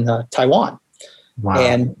Taiwan. Wow.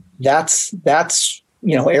 And that's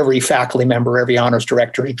every faculty member, every honors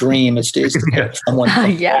director, a dream is to get someone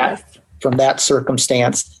from that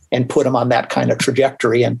circumstance and put them on that kind of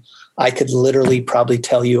trajectory. And I could literally probably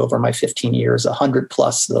tell you over my 15 years, 100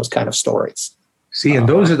 plus those kind of stories. See, and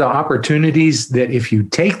those are the opportunities that if you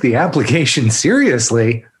take the application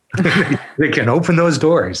seriously, they can open those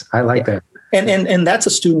doors. I like that. And that's a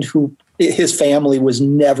student who his family was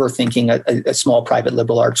never thinking a small private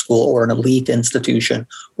liberal arts school or an elite institution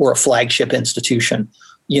or a flagship institution.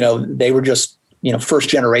 They were just first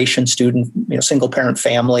generation student, single parent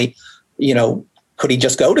family, could he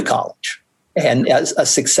just go to college? And as a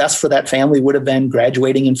success for that family would have been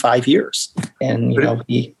graduating in 5 years. And,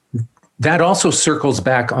 that also circles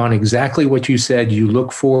back on exactly what you said you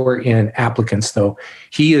look for in applicants, though.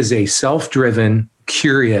 He is a self-driven,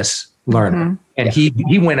 curious learner. And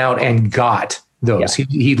he went out and got those. Yeah.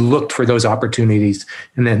 He looked for those opportunities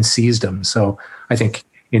and then seized them. So I think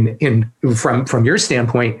from your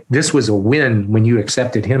standpoint, this was a win when you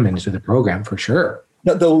accepted him into the program for sure.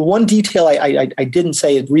 The one detail I didn't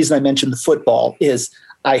say, the reason I mentioned the football is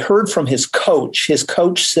I heard from his coach. His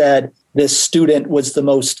coach said this student was the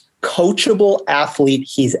most coachable athlete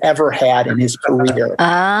he's ever had in his career.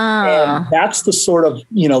 And that's the sort of,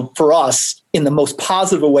 for us, in the most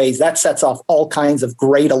positive ways, that sets off all kinds of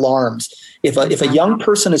great alarms. If a young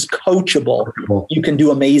person is coachable, you can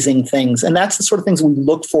do amazing things. And that's the sort of things we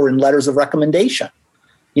look for in letters of recommendation.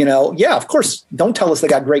 Of course, don't tell us they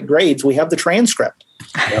got great grades. We have the transcript.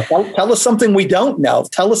 Tell us something we don't know.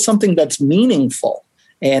 Tell us something that's meaningful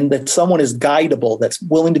and that someone is guidable, that's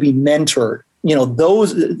willing to be mentored.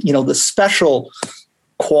 Those, the special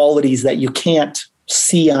qualities that you can't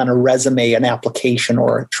see on a resume, an application,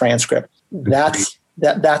 or a transcript. That's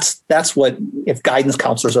what, if guidance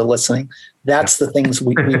counselors are listening, that's the things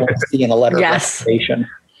we want to see in a letter of recommendation.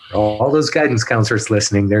 All those guidance counselors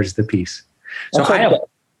listening, there's the piece. So I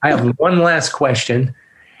have one last question,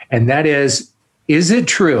 and that is it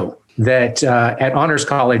true that at honors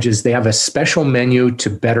colleges, they have a special menu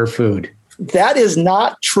to better food? That is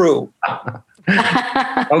not true. Okay,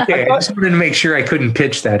 I just wanted to make sure I couldn't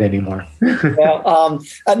pitch that anymore. Now,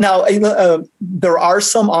 there are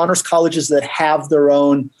some honors colleges that have their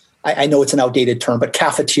own, I know it's an outdated term, but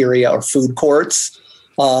cafeteria or food courts.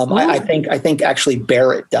 I think actually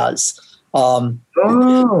Barrett does. Theirs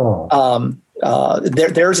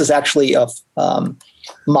is actually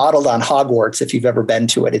modeled on Hogwarts, if you've ever been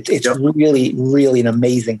to it. It's really, really an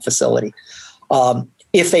amazing facility.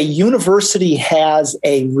 If a university has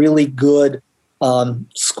a really good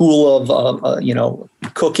school of,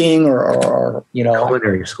 cooking or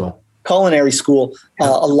culinary school,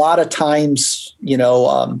 a lot of times,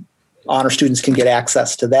 honor students can get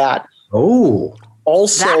access to that. Oh,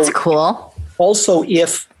 also, that's cool. Also,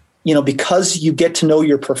 if, because you get to know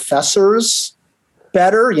your professors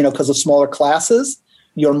better, because of smaller classes,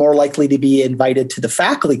 you're more likely to be invited to the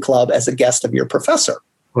faculty club as a guest of your professor.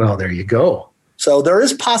 Well, there you go. So there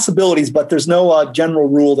is possibilities, but there's no general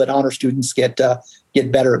rule that honor students get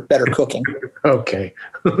better cooking. Okay.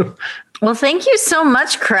 Well, thank you so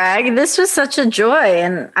much, Craig. This was such a joy,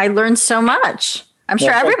 and I learned so much. I'm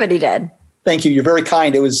sure everybody did. Thank you. You're very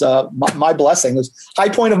kind. It was my blessing. It was high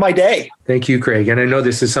point of my day. Thank you, Craig. And I know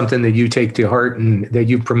this is something that you take to heart and that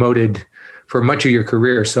you've promoted for much of your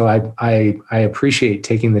career. So I appreciate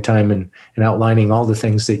taking the time and outlining all the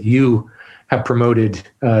things that you have promoted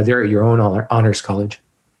there at your own honors college.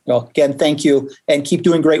 Well, again, thank you, and keep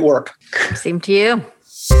doing great work. Same to you.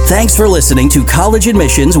 Thanks for listening to College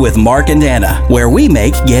Admissions with Mark and Anna, where we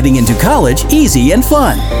make getting into college easy and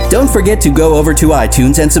fun. Don't forget to go over to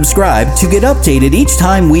iTunes and subscribe to get updated each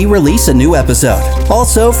time we release a new episode.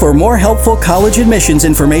 Also, for more helpful college admissions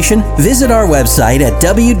information, visit our website at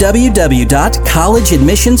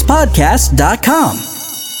www.collegeadmissionspodcast.com.